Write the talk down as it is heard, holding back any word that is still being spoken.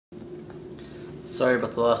Sorry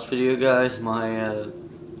about the last video, guys. My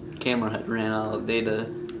camera had ran out of data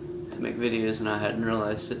to make videos and I hadn't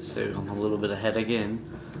realized it, so I'm a little bit ahead again.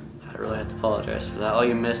 I really have to apologize for that. All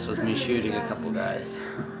you missed was me shooting a couple guys.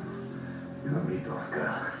 You and me both,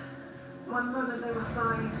 girl. One moment they were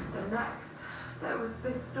fine, the next there was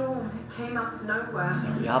this storm. It came out of nowhere.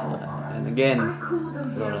 Yep. And again, I called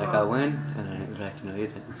them felt here. like I win, and I didn't like no, you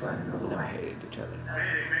didn't. We never hated each other.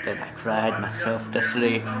 Then I cried myself to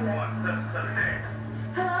sleep. Hello?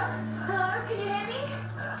 Hello? Can you hear me?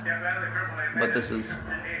 But this is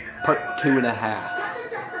part 2.5. Dr.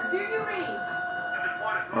 Tristan, do you read?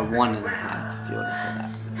 Or 1.5, if you want to say that.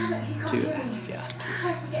 Damn it, he can't 2.5, hear me. yeah. I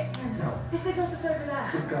have to get to him. The signal's just over there.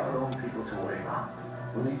 We've got our own people to worry about.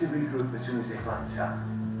 We'll need to regroup as soon as they find Sam.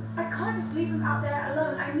 I can't just leave him out there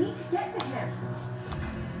alone. I need to get to him.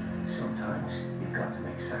 Sometimes you've got to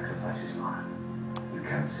make sacrifices, Laura. You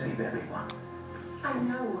can't save everyone. I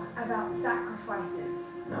know about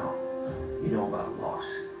sacrifices. No, you know about loss.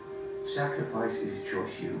 Sacrifice is a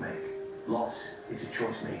choice you make. Loss is a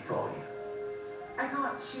choice made for you. I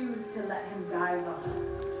can't choose to let him die,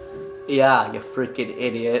 though. Yeah, you freaking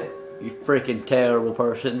idiot. You freaking terrible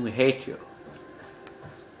person. We hate you.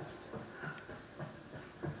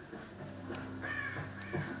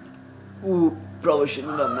 Ooh, probably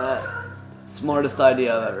shouldn't have done that. Smartest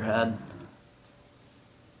idea I've ever had.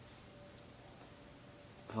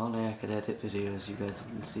 If only I could edit videos, you guys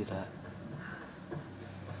wouldn't see that.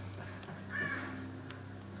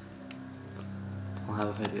 I don't have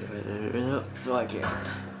a video editor, so I can't.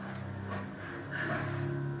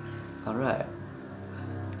 Alright.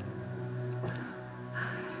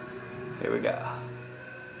 Here we go.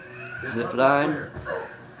 Zip line. You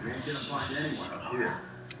ain't gonna find anyone up here.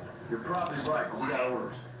 You're probably right. We got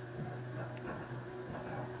orders.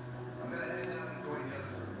 I'm gonna head down and join the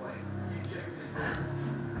others on the plane. Keep checking these orders.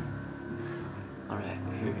 Alright,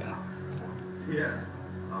 here we go. Yeah,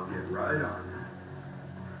 I'll get right on.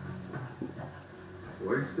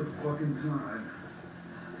 Waste of fucking time.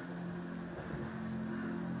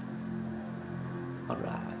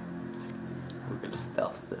 Alright. We're gonna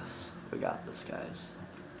stealth this. We got this, guys.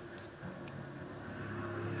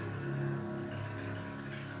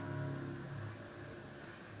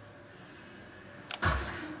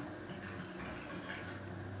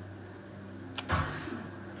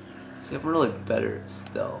 See, I'm really better at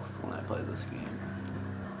stealth when I play this game.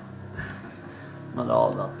 Not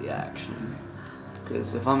all about the action.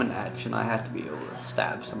 Because if I'm in action, I have to be able to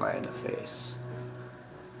stab somebody in the face.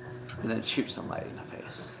 And then shoot somebody in the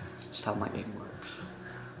face. That's just how my game works.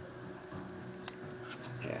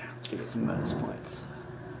 Here, let's give it some bonus points.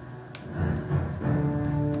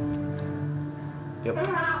 Yep.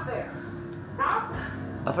 Anyone out there? Huh?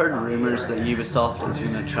 I've heard rumors that Ubisoft is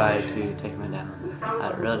going to try to take me down.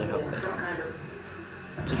 I really hope they don't.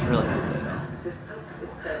 Just really hope they don't.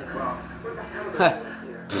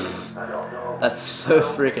 That's so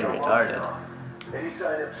freaking retarded. Any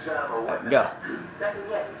sign of Sam or what? Go.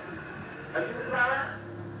 Are you with Lara?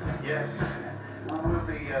 Yes. We'll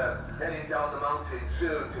be heading down the mountain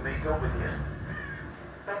soon to meet up with you.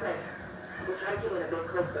 Okay. We'll try to get in a bit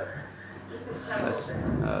closer. Keep this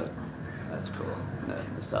channel open. That's cool. No,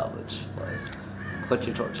 the salvage place. Put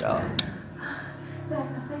your torch out.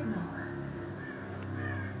 There's the signal.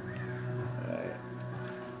 Alright.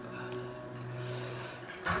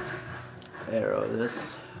 Let's arrow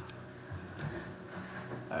this.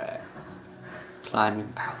 Alright.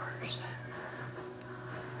 Climbing powers.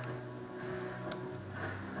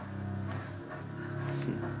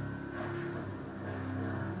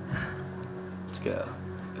 Let's go.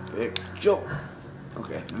 A big jump.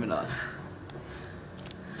 Okay, moving on.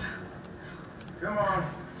 Come on,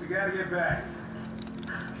 we gotta get back.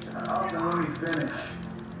 I'll let me finish.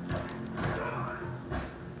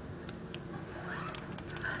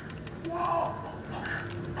 Whoa!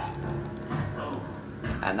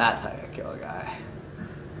 And that's how you kill a guy.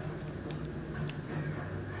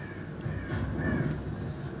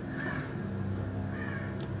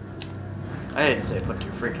 I didn't say put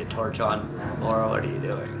your freaking torch on, Laura. What are you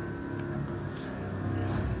doing?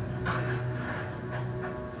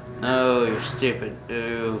 No, you're stupid.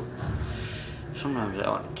 Ew. Sometimes I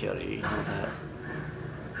want to kill you, you know that.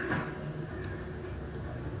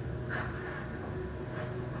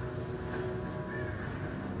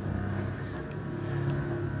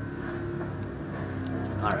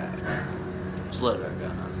 Alright. Let's load our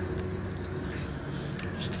gun on.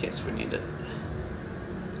 Just in case we need it.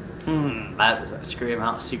 That was a Scream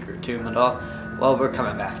Out secret tomb and all. Well, we're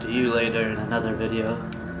coming back to you later in another video.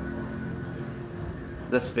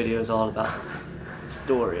 This video is all about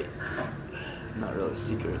story, not really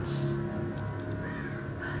secrets.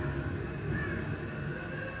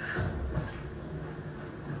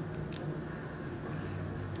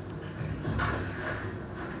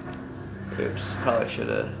 should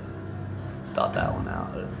have thought that one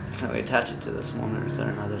out. Can we attach it to this one, or is there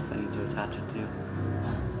another thing to attach it to?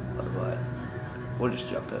 Or what? We'll just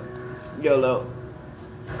jump it. YOLO.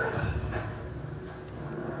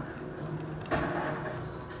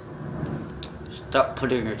 Stop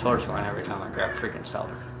putting your torch on every time I grab freaking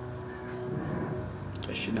solder.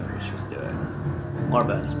 Guess she knew what she was doing. More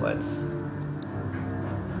bonus points.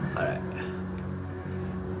 Alright.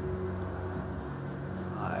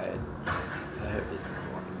 I hope this is the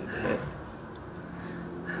one we need to hit.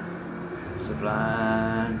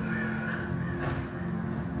 Sublime.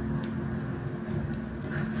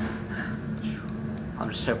 I'm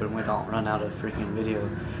just hoping we don't run out of freaking video.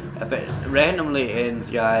 If it randomly ends,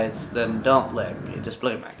 guys, then don't blame me. Just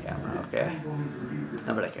blame my camera, okay?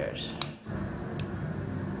 Nobody cares.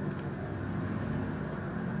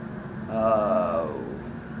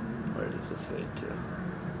 Where does this lead to?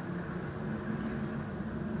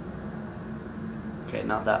 Okay,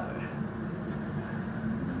 not that way.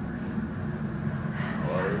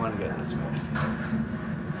 Well, we want to get this way.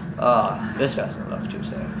 Oh, this doesn't look too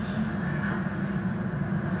safe.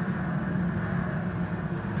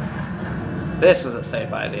 This was a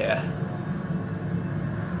safe idea.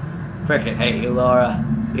 Frickin' hate you, Laura.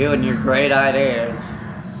 You and your great ideas.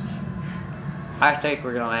 I think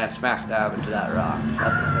we're gonna land smack dab into that rock.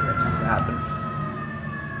 That's what's gonna happen.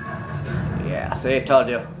 Yeah, see, I told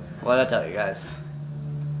you. What'd I tell you guys?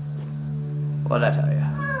 What'd I tell you?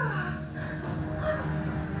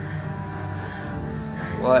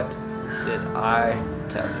 What did I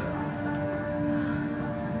tell you?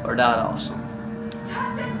 We're not awesome.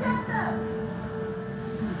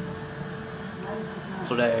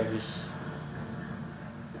 Flares.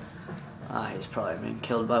 He's probably been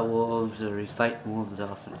killed by wolves, or he's fighting wolves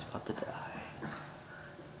off and he's about to die.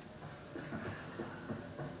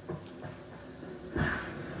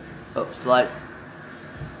 Oh, slide.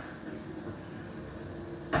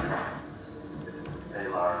 Hey,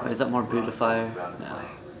 Laura. Is that more beautifier? No.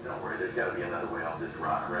 Don't worry, there's gotta be another way off this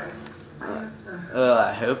rock, right?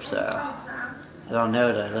 I hope so. I don't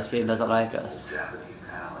know though, this game doesn't like us. Japanese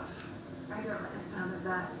palace. I don't like the sound of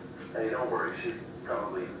that. Hey, don't worry, she's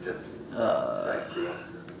probably just sightseeing.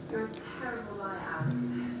 You're a terrible liar, Alex.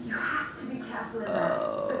 You have to be careful in there.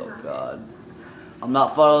 Oh god. I'm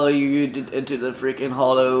not following you into the freaking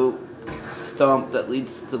hollow stump that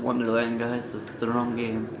leads to Wonderland, guys. It's the wrong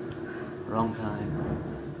game. Wrong time.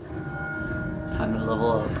 Time to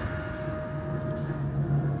level up.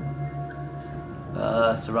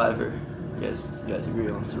 Survivor. You guys agree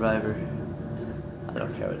on Survivor? I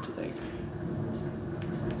don't care what you think.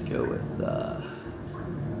 Let's go with, no,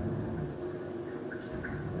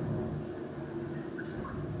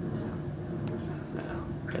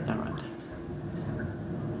 okay, never mind.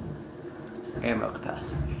 Ammo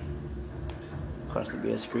capacity. Of course, there'd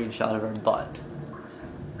be a screenshot of her butt.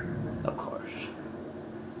 Of course.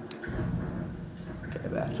 Okay,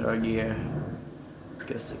 back to our gear. Let's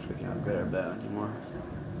go see if we can upgrade our bow anymore.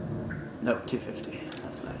 Nope, 250.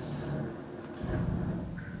 That's nice.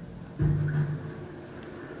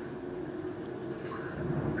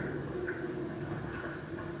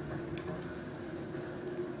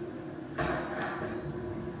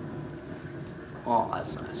 Oh,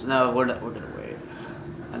 that's nice. No, we're gonna wait.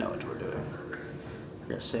 I know what we're doing. We're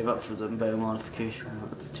gonna save up for the bow modification.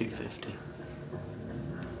 That's 250.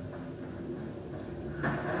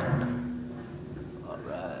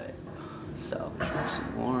 Alright. Salvage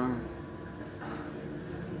some more.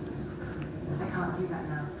 I can't do that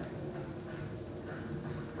now.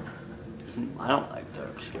 I don't like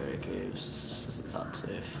dark, scary caves. It's not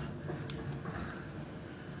safe.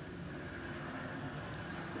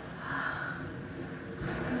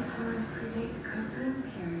 Dinosaurs predate the Kudzu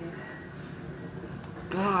period.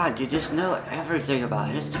 God, you just know everything about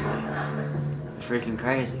history. It's freaking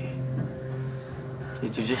crazy.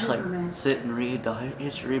 Did you just like sit and read the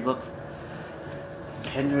history book in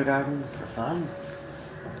kindergarten for fun?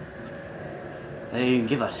 They didn't even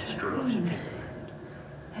give us history books in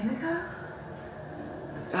kindergarten. Himiko?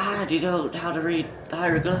 God, you know how to read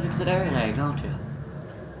hieroglyphics and everything, don't you?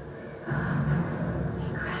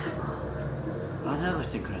 Incredible. I know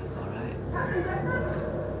it's incredible, right?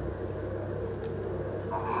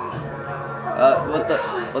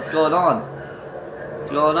 What's going on?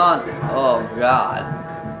 What's going on? Oh god.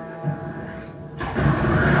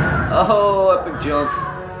 Oh, epic jump.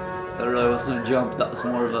 That really wasn't a jump, that was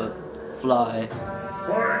more of a fly.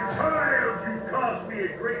 For a child, you caused me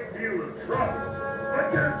a great deal of trouble.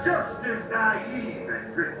 But you're just as naive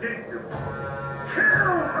and predictable.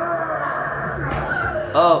 Kill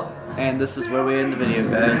her! Oh, and this is where we end the video,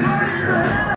 guys.